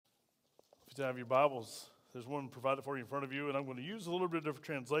If you have your Bibles, there's one provided for you in front of you, and I'm going to use a little bit of different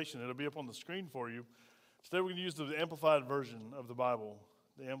translation. It'll be up on the screen for you. Today we're going to use the Amplified version of the Bible,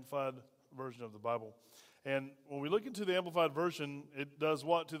 the Amplified version of the Bible. And when we look into the Amplified version, it does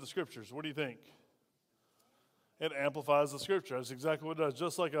what to the Scriptures? What do you think? It amplifies the Scripture. That's exactly what it does.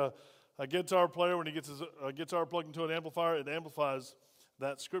 Just like a guitar player, when he gets his guitar plugged into an amplifier, it amplifies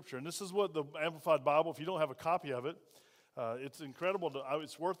that Scripture. And this is what the Amplified Bible, if you don't have a copy of it, it's incredible.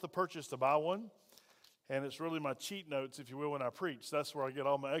 It's worth the purchase to buy one. And it's really my cheat notes, if you will, when I preach. That's where I get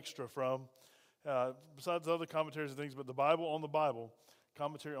all my extra from. Besides other commentaries and things, but the Bible on the Bible,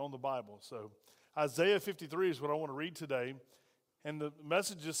 commentary on the Bible. So Isaiah 53 is what I want to read today. And the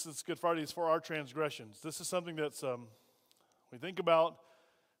message this Good Friday is for our transgressions. This is something that's we think about,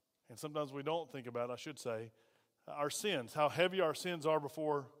 and sometimes we don't think about, I should say, our sins, how heavy our sins are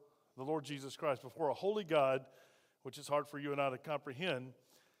before the Lord Jesus Christ, before a holy God, which is hard for you and I to comprehend,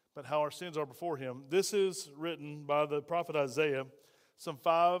 but how our sins are before him. This is written by the prophet Isaiah some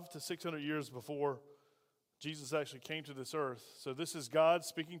 500 to 600 years before Jesus actually came to this earth. So this is God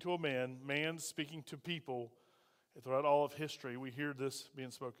speaking to a man speaking to people. Throughout all of history, we hear this being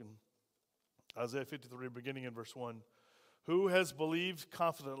spoken. Isaiah 53, beginning in verse 1. Who has believed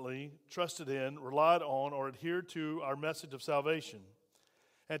confidently, trusted in, relied on, or adhered to our message of salvation?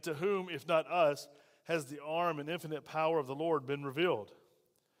 And to whom, if not us, has the arm and infinite power of the Lord been revealed?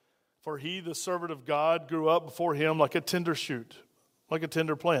 For he, the servant of God, grew up before him like a tender shoot, like a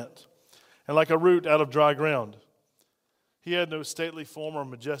tender plant, and like a root out of dry ground. He had no stately form or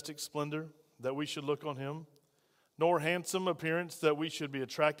majestic splendor that we should look on him, nor handsome appearance that we should be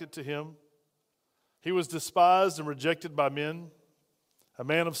attracted to him. He was despised and rejected by men, a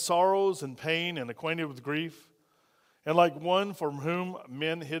man of sorrows and pain and acquainted with grief, and like one from whom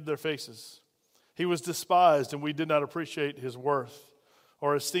men hid their faces. He was despised, and we did not appreciate his worth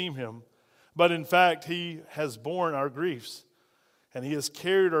or esteem him. But in fact, he has borne our griefs, and he has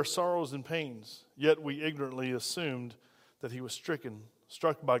carried our sorrows and pains. Yet we ignorantly assumed that he was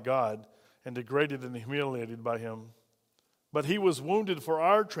struck by God, and degraded and humiliated by him. But he was wounded for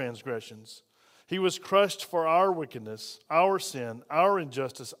our transgressions. He was crushed for our wickedness, our sin, our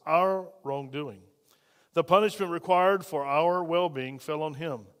injustice, our wrongdoing. The punishment required for our well-being fell on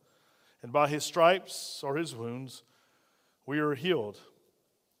him. And by his stripes or his wounds, we are healed.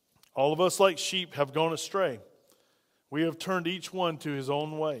 All of us like sheep have gone astray. We have turned each one to his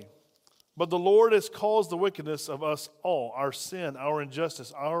own way. But the Lord has caused the wickedness of us all, our sin, our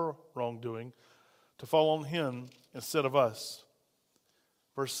injustice, our wrongdoing, to fall on him instead of us.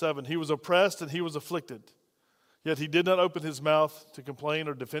 Verse 7, he was oppressed and he was afflicted, yet he did not open his mouth to complain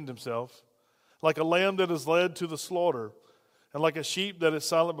or defend himself. Like a lamb that is led to the slaughter, and like a sheep that is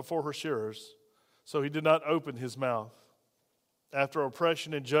silent before her shearers, so he did not open his mouth. After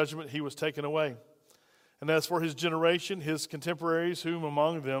oppression and judgment, he was taken away. And as for his generation, his contemporaries, whom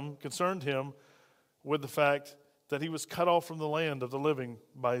among them concerned him with the fact that he was cut off from the land of the living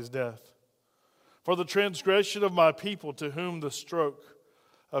by his death. For the transgression of my people, to whom the stroke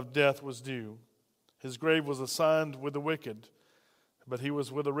of death was due, his grave was assigned with the wicked, but he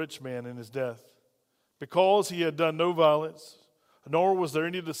was with a rich man in his death. Because he had done no violence, nor was there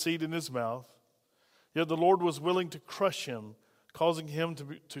any deceit in his mouth, yet the Lord was willing to crush him, causing him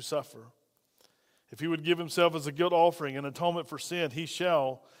to suffer. If he would give himself as a guilt offering and atonement for sin, he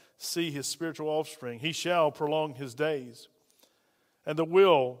shall see his spiritual offspring. He shall prolong his days. And the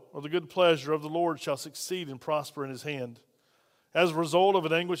will or the good pleasure of the Lord shall succeed and prosper in his hand. As a result of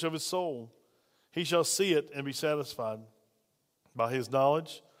an anguish of his soul, he shall see it and be satisfied. By his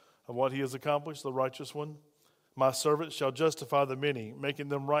knowledge of what he has accomplished, the righteous one, my servant shall justify the many, making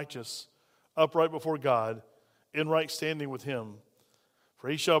them righteous, upright before God, in right standing with him. For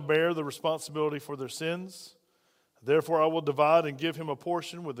he shall bear the responsibility for their sins. Therefore I will divide and give him a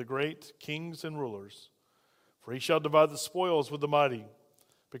portion with the great kings and rulers. For he shall divide the spoils with the mighty,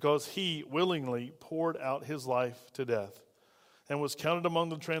 because he willingly poured out his life to death, and was counted among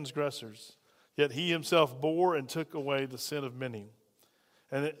the transgressors. Yet he himself bore and took away the sin of many,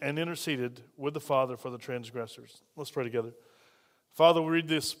 and interceded with the Father for the transgressors. Let's pray together. Father, we read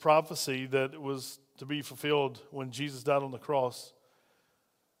this prophecy that was to be fulfilled when Jesus died on the cross.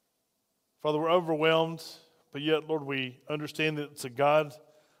 Father, we're overwhelmed, but yet, Lord, we understand that it's a God,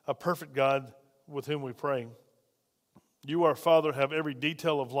 a perfect God with whom we pray. You, our Father, have every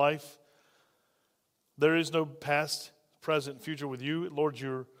detail of life. There is no past, present, future with you. Lord,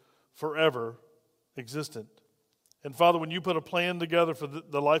 you're forever existent. And Father, when you put a plan together for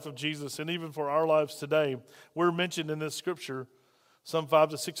the life of Jesus and even for our lives today, we're mentioned in this scripture some 500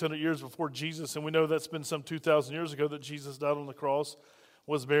 to 600 years before Jesus, and we know that's been some 2,000 years ago that Jesus died on the cross.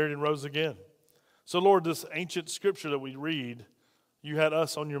 was buried, and rose again. So, Lord, this ancient scripture that we read, you had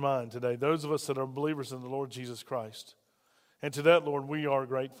us on your mind today, those of us that are believers in the Lord Jesus Christ. And to that, Lord, we are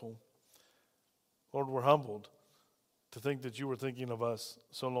grateful. Lord, we're humbled to think that you were thinking of us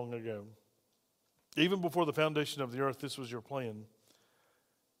so long ago. Even before the foundation of the earth, this was your plan.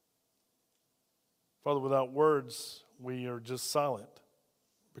 Father, without words, we are just silent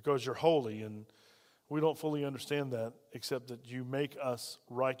because you're holy, and we don't fully understand that except that you make us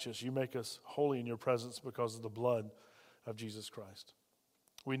righteous. You make us holy in your presence because of the blood of Jesus Christ.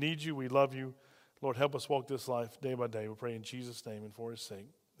 We need you. We love you. Lord, help us walk this life day by day. We pray in Jesus' name and for his sake.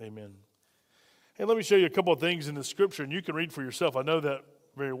 Amen. Hey, let me show you a couple of things in the scripture, and you can read for yourself. I know that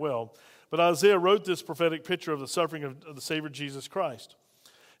very well. But Isaiah wrote this prophetic picture of the suffering of the Savior Jesus Christ.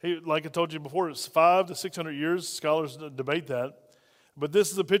 Like I told you before, it's 500 to 600 years. Scholars debate that. But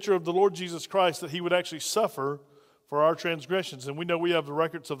this is a picture of the Lord Jesus Christ, that he would actually suffer for our transgressions. And we know we have the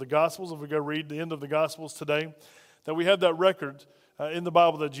records of the Gospels. If we go read the end of the Gospels today, that we have that record in the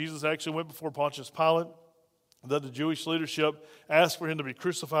Bible that Jesus actually went before Pontius Pilate, that the Jewish leadership asked for him to be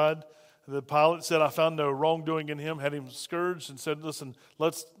crucified. The Pilate said, I found no wrongdoing in him, had him scourged, and said, listen,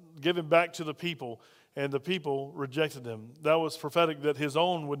 let's give him back to the people. And the people rejected him. That was prophetic that his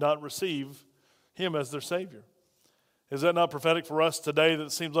own would not receive him as their Savior. Is that not prophetic for us today, that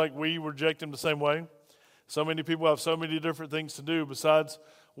it seems like we reject him the same way? So many people have so many different things to do besides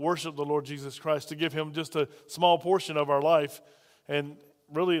worship the Lord Jesus Christ, to give him just a small portion of our life. And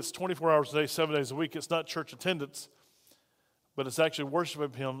really it's 24 hours a day, 7 days a week. It's not church attendance, but it's actually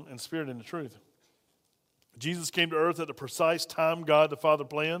worshiping him in spirit and in truth. Jesus came to earth at the precise time God the Father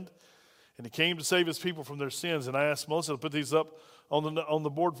planned, and he came to save his people from their sins. And I asked Melissa to put these up on the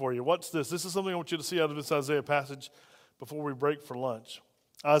board for you. What's this? This is something I want you to see out of this Isaiah passage before we break for lunch.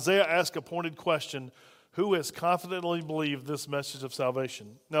 Isaiah asked a pointed question: who has confidently believed this message of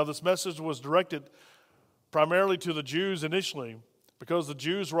salvation? Now, this message was directed primarily to the Jews initially, because the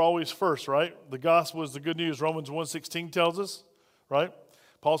Jews were always first, right? The gospel is the good news. Romans 1:16 tells us, right?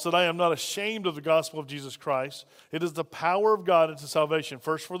 Paul said, I am not ashamed of the gospel of Jesus Christ. It is the power of God into salvation,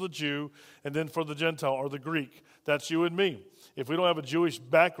 first for the Jew and then for the Gentile or the Greek. That's you and me. If we don't have a Jewish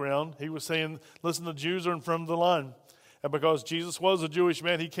background, he was saying, listen, the Jews are in front of the line. And because Jesus was a Jewish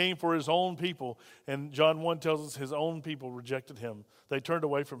man, he came for his own people. And John 1 tells us his own people rejected him. They turned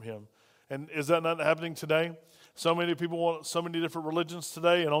away from him. And is that not happening today? So many people want so many different religions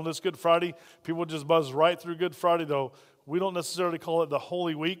today. And on this Good Friday, people just buzz right through Good Friday, though. We don't necessarily call it the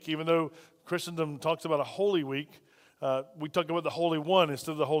Holy Week, even though Christendom talks about a Holy Week. We talk about the Holy One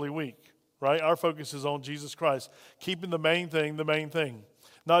instead of the Holy Week, right? Our focus is on Jesus Christ, keeping the main thing the main thing.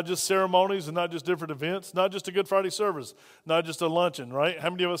 Not just ceremonies and not just different events, not just a Good Friday service, not just a luncheon, right? How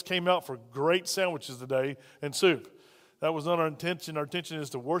many of us came out for great sandwiches today and soup? That was not our intention. Our intention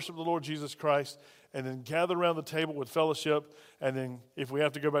is to worship the Lord Jesus Christ and then gather around the table with fellowship, and then if we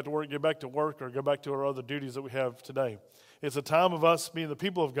have to go back to work, get back to work or go back to our other duties that we have today. It's a time of us being the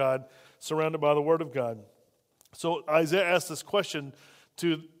people of God, surrounded by the Word of God. So Isaiah asked this question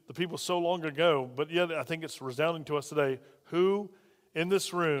to the people so long ago, but yet I think it's resounding to us today. Who in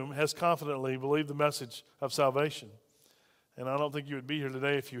this room has confidently believed the message of salvation? And I don't think you would be here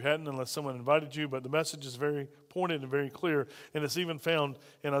today if you hadn't, unless someone invited you, but the message is very pointed and very clear, and it's even found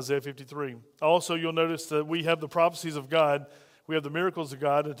in Isaiah 53. Also, you'll notice that we have the prophecies of God, we have the miracles of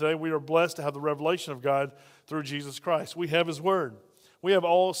God, and today we are blessed to have the revelation of God through Jesus Christ. We have his word. We have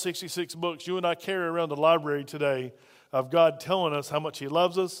all 66 books. You and I carry around the library today of God telling us how much he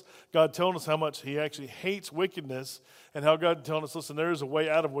loves us, God telling us how much he actually hates wickedness, and how God telling us, listen, there is a way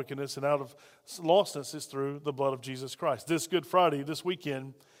out of wickedness and out of lostness is through the blood of Jesus Christ. This Good Friday, this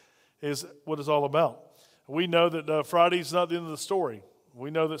weekend, is what it's all about. We know that Friday's not the end of the story.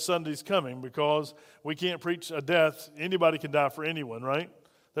 We know that Sunday's coming because we can't preach a death. Anybody can die for anyone, right?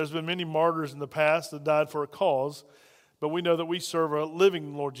 There's been many martyrs in the past that died for a cause, but we know that we serve a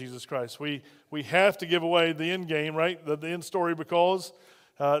living Lord Jesus Christ. We have to give away the end game, right? The end story, because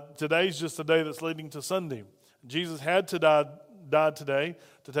today's just the day that's leading to Sunday. Jesus had to die today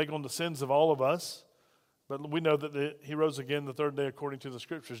to take on the sins of all of us, but we know that he rose again the third day according to the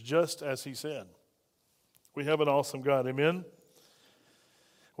Scriptures, just as he said. We have an awesome God, amen?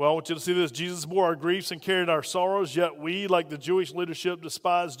 Well, I want you to see this. Jesus bore our griefs and carried our sorrows, yet we, like the Jewish leadership,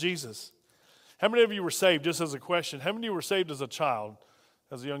 despised Jesus. How many of you were saved, just as a question, how many of you were saved as a child,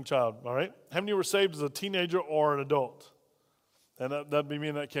 as a young child, all right? How many were saved as a teenager or an adult? And that'd be me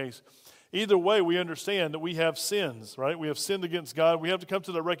in that case. Either way, we understand that we have sins, right? We have sinned against God. We have to come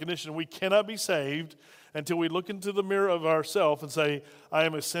to the recognition we cannot be saved until we look into the mirror of ourselves and say, I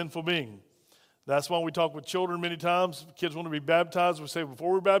am a sinful being. That's why we talk with children many times. Kids want to be baptized. We say,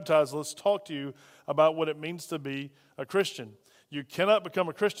 before we're baptized, let's talk to you about what it means to be a Christian. You cannot become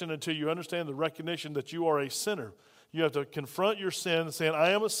a Christian until you understand the recognition that you are a sinner. You have to confront your sin and saying,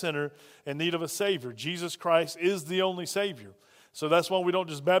 I am a sinner in need of a Savior. Jesus Christ is the only Savior. So that's why we don't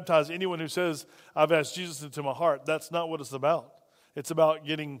just baptize anyone who says, I've asked Jesus into my heart. That's not what it's about. It's about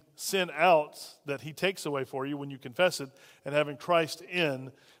getting sin out that he takes away for you when you confess it, and having Christ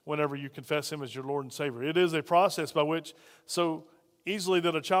in whenever you confess him as your Lord and Savior. It is a process by which so easily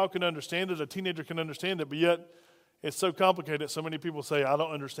that a child can understand it, a teenager can understand it, but yet it's so complicated so many people say, I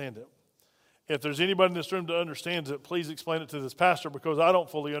don't understand it. If there's anybody in this room that understands it, please explain it to this pastor, because I don't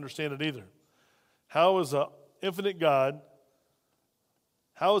fully understand it either. How is an infinite God,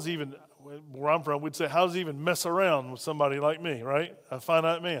 how is he even, where I'm from, we'd say, how does he even mess around with somebody like me, right? A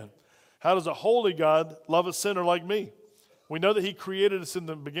finite man. How does a holy God love a sinner like me? We know that he created us in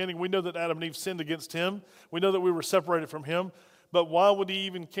the beginning. We know that Adam and Eve sinned against him. We know that we were separated from him. But why would he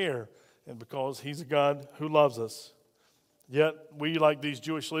even care? And because he's a God who loves us. Yet we, like these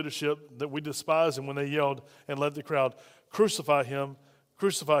Jewish leadership, that we despise him when they yelled and led the crowd, crucify him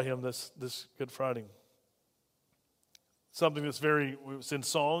this Good Friday. Something that's it's in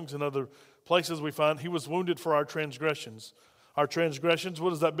songs and other places we find, he was wounded for our transgressions. Our transgressions, what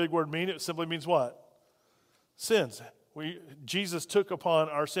does that big word mean? It simply means what? Sins. Jesus took upon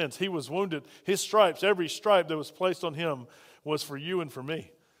our sins. He was wounded. His stripes, every stripe that was placed on him was for you and for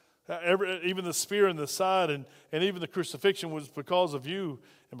me. Even the spear in the side and even the crucifixion was because of you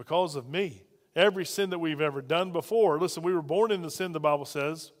and because of me. Every sin that we've ever done before. Listen, we were born into sin, the Bible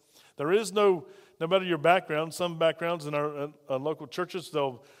says. There is no matter your background, some backgrounds in our local churches,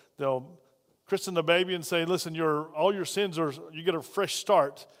 they'll christen a baby and say, listen, all your sins you get a fresh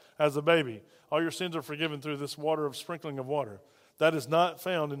start as a baby. All your sins are forgiven through this sprinkling of water. That is not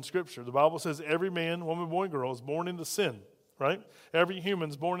found in Scripture. The Bible says every man, woman, boy, and girl is born into sin, right? Every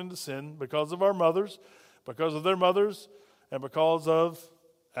human's born into sin because of our mothers, because of their mothers, and because of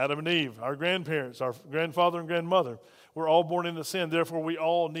Adam and Eve, our grandparents, our grandfather and grandmother. We're all born into sin. Therefore, we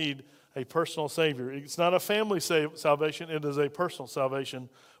all need a personal Savior. It's not a family salvation. It is a personal salvation,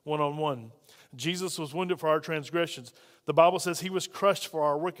 one-on-one. Jesus was wounded for our transgressions. The Bible says he was crushed for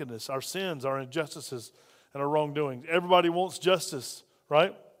our wickedness, our sins, our injustices, and our wrongdoings. Everybody wants justice,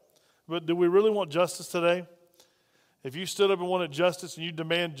 right? But do we really want justice today? If you stood up and wanted justice and you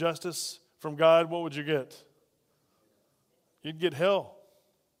demand justice from God, what would you get? You'd get hell.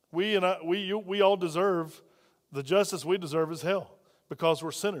 We all deserve, the justice we deserve is hell because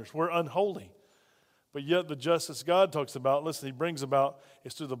we're sinners. We're unholy. But yet the justice God talks about, listen, he brings about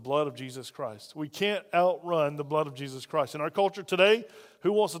is through the blood of Jesus Christ. We can't outrun the blood of Jesus Christ. In our culture today,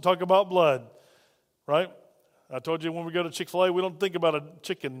 who wants to talk about blood, right? I told you when we go to Chick-fil-A, we don't think about a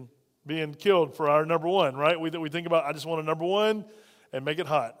chicken being killed for our number one, right? We think about, I just want a number one and make it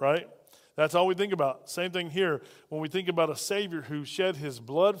hot, right? That's all we think about. Same thing here. When we think about a Savior who shed his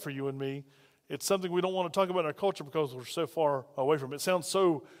blood for you and me, it's something we don't want to talk about in our culture because we're so far away from it. It sounds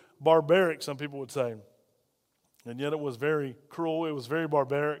so barbaric, some people would say. And yet it was very cruel. It was very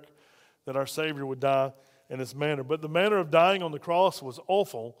barbaric that our Savior would die in this manner. But the manner of dying on the cross was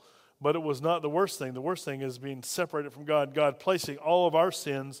awful, but it was not the worst thing. The worst thing is being separated from God, God placing all of our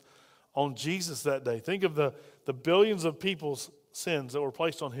sins on Jesus that day. Think of the billions of people's sins that were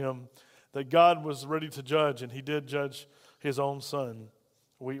placed on him that God was ready to judge, and he did judge his own son.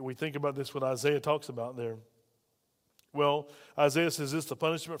 We think about this, what Isaiah talks about there. Well, Isaiah says this, the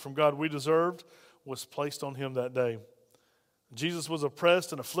punishment from God we deserved was placed on him that day. Jesus was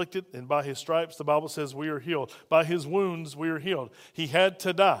oppressed and afflicted, and by his stripes, the Bible says, we are healed. By his wounds, we are healed. He had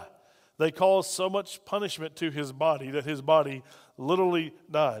to die. They caused so much punishment to his body that his body literally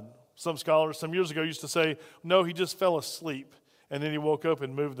died. Some scholars some years ago used to say, no, he just fell asleep, and then he woke up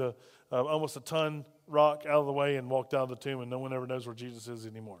and moved almost a ton rock out of the way and walked out of the tomb, and no one ever knows where Jesus is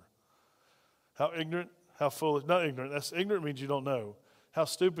anymore. How ignorant, how foolish. Not ignorant. That's ignorant means you don't know. How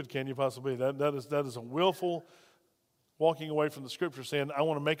stupid can you possibly be? That is a willful walking away from the Scripture, saying, I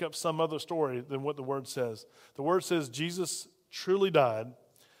want to make up some other story than what the Word says. The Word says Jesus truly died.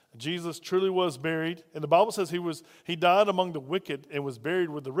 Jesus truly was buried. And the Bible says he died among the wicked and was buried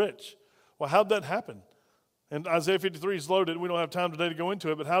with the rich. Well, how'd that happen? And Isaiah 53 is loaded. We don't have time today to go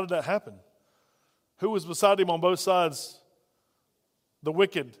into it, but how did that happen? Who was beside him on both sides? The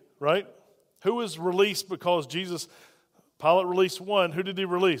wicked, right? Who was released because Pilate released one. Who did he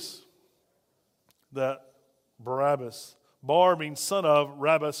release? That Barabbas. Bar means son of,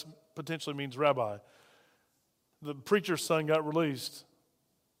 Rabbas potentially means rabbi. The preacher's son got released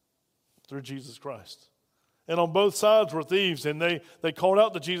through Jesus Christ. And on both sides were thieves, and they called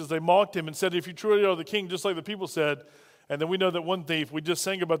out to Jesus. They mocked him and said, if you truly are the king, just like the people said. And then we know that one thief, we just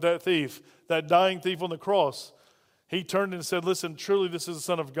sang about that thief, that dying thief on the cross. He turned and said, listen, truly this is the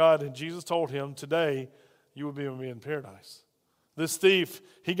Son of God. And Jesus told him, today you will be with me in paradise. This thief,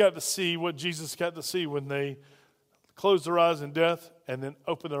 he got to see what Jesus got to see when they closed their eyes in death and then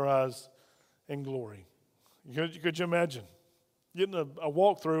opened their eyes in glory. Could you imagine getting a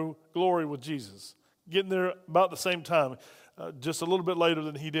walk through glory with Jesus? Getting there about the same time, just a little bit later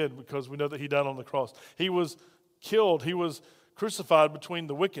than he did, because we know that he died on the cross. He was killed. He was crucified between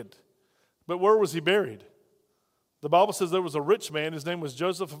the wicked. But where was he buried? The Bible says there was a rich man. His name was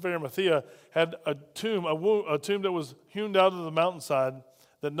Joseph of Arimathea, had a tomb that was hewn out of the mountainside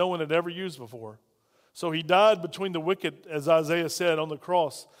that no one had ever used before. So he died between the wicked, as Isaiah said, on the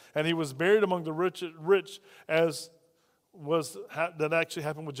cross. And he was buried among the rich as that actually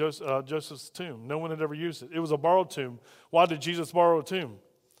happened with Joseph's tomb. No one had ever used it. It was a borrowed tomb. Why did Jesus borrow a tomb?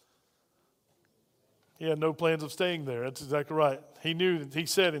 He had no plans of staying there. That's exactly right. He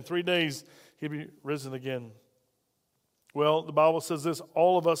said in 3 days he'd be risen again. Well, the Bible says this,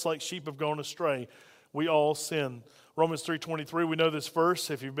 all of us like sheep have gone astray. We all sin. Romans 3:23, we know this verse.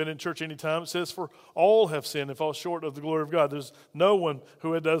 If you've been in church any time, it says, for all have sinned and fall short of the glory of God. There's no one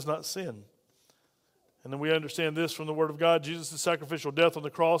who does not sin. And then we understand this from the Word of God. Jesus' sacrificial death on the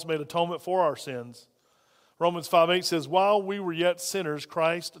cross made atonement for our sins. Romans 5:8 says, while we were yet sinners,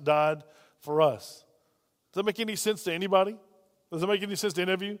 Christ died for us. Does that make any sense to anybody? Does that make any sense to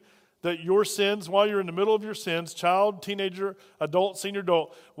any of you? That your sins, while you're in the middle of your sins, child, teenager, adult, senior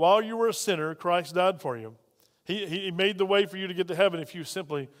adult, while you were a sinner, Christ died for you. He made the way for you to get to heaven if you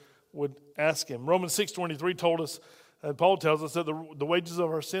simply would ask him. Romans 6:23 told us, and Paul tells us that the wages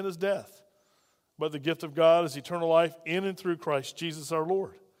of our sin is death. But the gift of God is eternal life in and through Christ Jesus our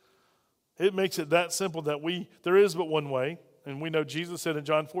Lord. It makes it that simple that there is but one way. And we know Jesus said in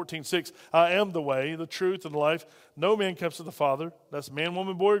John 14:6, I am the way, the truth, and the life. No man comes to the Father. That's man,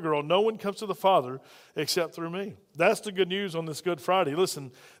 woman, boy, or girl. No one comes to the Father except through me. That's the good news on this Good Friday.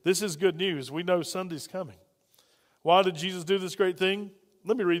 Listen, this is good news. We know Sunday's coming. Why did Jesus do this great thing?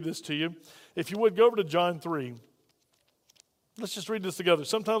 Let me read this to you. If you would, go over to John 3. Let's just read this together.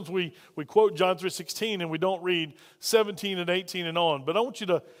 Sometimes we quote John 3:16 and we don't read 17 and 18 and on. But I want you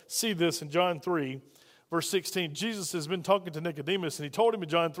to see this in John 3, verse 16. Jesus has been talking to Nicodemus, and he told him in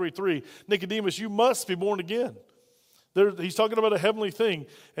John 3:3, Nicodemus, you must be born again. He's talking about a heavenly thing.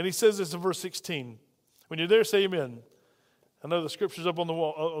 And he says this in verse 16. When you're there, say amen. I know the scripture's up on the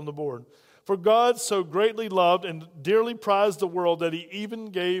wall, on the board. For God so greatly loved and dearly prized the world that he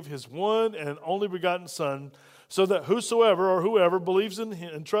even gave his one and only begotten Son, so that whosoever or whoever believes in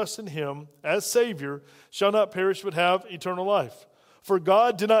him and trusts in him as Savior shall not perish but have eternal life. For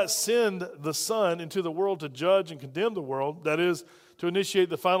God did not send the Son into the world to judge and condemn the world, that is, to initiate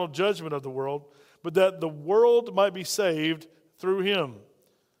the final judgment of the world, but that the world might be saved through him.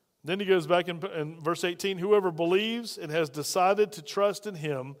 Then he goes back in verse 18, whoever believes and has decided to trust in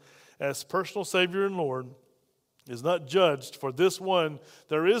him as personal Savior and Lord is not judged. For this one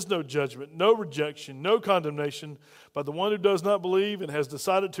there is no judgment, no rejection, no condemnation. But the one who does not believe and has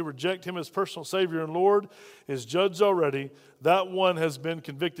decided to reject him as personal Savior and Lord is judged already. That one has been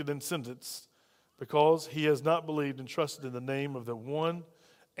convicted and sentenced because he has not believed and trusted in the name of the one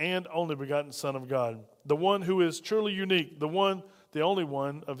and only begotten Son of God. The one who is truly unique, the only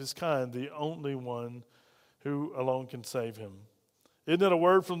one of his kind, the only one who alone can save him. Isn't that a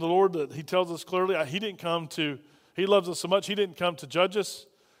word from the Lord that he tells us clearly? He loves us so much, he didn't come to judge us,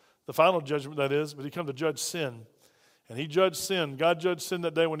 the final judgment that is, but he came to judge sin. And he judged sin. God judged sin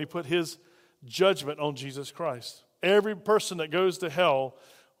that day when he put his judgment on Jesus Christ. Every person that goes to hell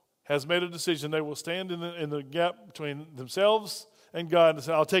has made a decision. They will stand in the gap between themselves and God and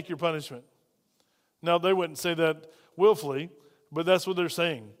say, I'll take your punishment. Now, they wouldn't say that willfully, but that's what they're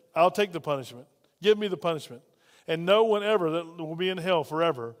saying. I'll take the punishment. Give me the punishment. And no one ever that will be in hell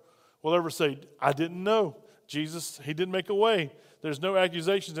forever will ever say, I didn't know. Jesus, he didn't make a way. There's no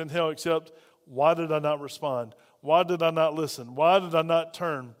accusations in hell except, why did I not respond? Why did I not listen? Why did I not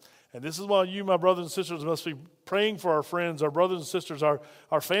turn? And this is why you, my brothers and sisters, must be praying for our friends, our brothers and sisters,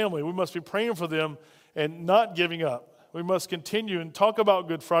 our family. We must be praying for them and not giving up. We must continue and talk about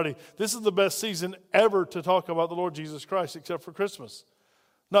Good Friday. This is the best season ever to talk about the Lord Jesus Christ, except for Christmas.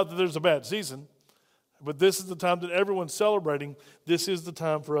 Not that there's a bad season, but this is the time that everyone's celebrating. This is the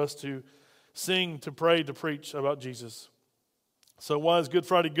time for us to sing, to pray, to preach about Jesus. So why is Good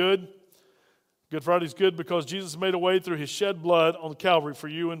Friday good? Good Friday is good because Jesus made a way through his shed blood on Calvary for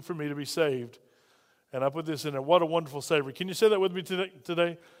you and for me to be saved. And I put this in there. What a wonderful Savior. Can you say that with me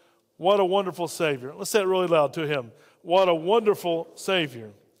today? What a wonderful Savior. Let's say it really loud to him. What a wonderful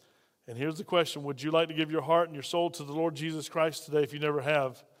Savior. And here's the question. Would you like to give your heart and your soul to the Lord Jesus Christ today if you never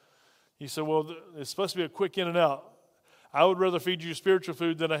have? You say, well, it's supposed to be a quick in and out. I would rather feed you spiritual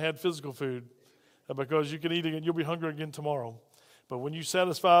food than I had physical food, because you can eat again. You'll be hungry again tomorrow. But when you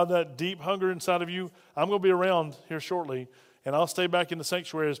satisfy that deep hunger inside of you, I'm going to be around here shortly, and I'll stay back in the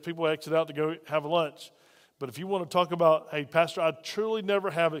sanctuary as people exit out to go have lunch. But if you want to talk about, hey, Pastor, I truly never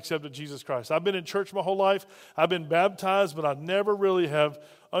have accepted Jesus Christ. I've been in church my whole life. I've been baptized, but I never really have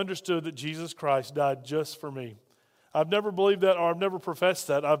understood that Jesus Christ died just for me. I've never believed that, or I've never professed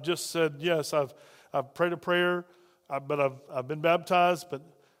that. I've just said, yes, I've prayed a prayer, but I've been baptized, but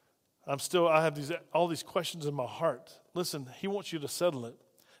I have all these questions in my heart. Listen, he wants you to settle it.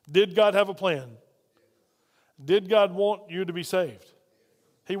 Did God have a plan? Did God want you to be saved?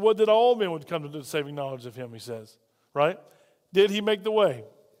 He would that all men would come to the saving knowledge of him, he says. Right? Did he make the way?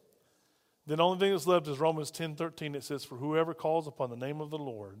 Then the only thing that's left is Romans 10:13. It says, for whoever calls upon the name of the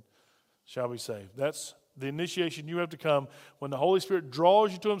Lord shall be saved. That's the initiation you have to come when the Holy Spirit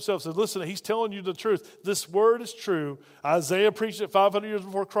draws you to himself. Says, listen, he's telling you the truth. This word is true. Isaiah preached it 500 years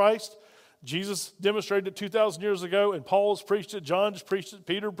before Christ. Jesus demonstrated it 2,000 years ago, and Paul's preached it, John's preached it,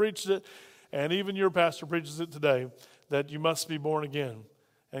 Peter preached it, and even your pastor preaches it today, that you must be born again.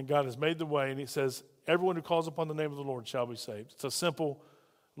 And God has made the way, and he says, everyone who calls upon the name of the Lord shall be saved. It's a simple,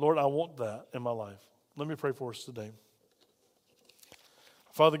 Lord, I want that in my life. Let me pray for us today.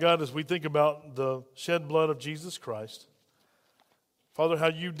 Father God, as we think about the shed blood of Jesus Christ, Father, how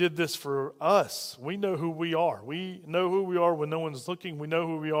you did this for us. We know who we are. We know who we are when no one's looking. We know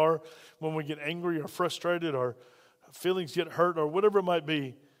who we are when we get angry or frustrated or feelings get hurt or whatever it might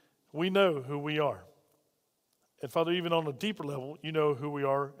be. We know who we are. And Father, even on a deeper level, you know who we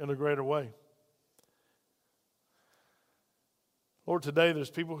are in a greater way. Lord, today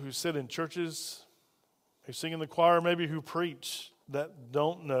there's people who sit in churches, who sing in the choir, maybe who preach, that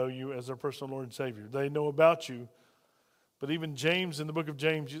don't know you as their personal Lord and Savior. They know about you. But even James, in the book of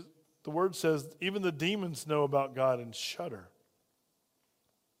James, the word says, even the demons know about God and shudder.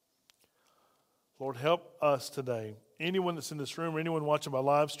 Lord, help us today. Anyone that's in this room or anyone watching my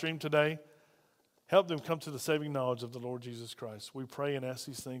live stream today, help them come to the saving knowledge of the Lord Jesus Christ. We pray and ask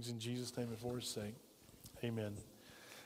these things in Jesus' name and for his sake. Amen.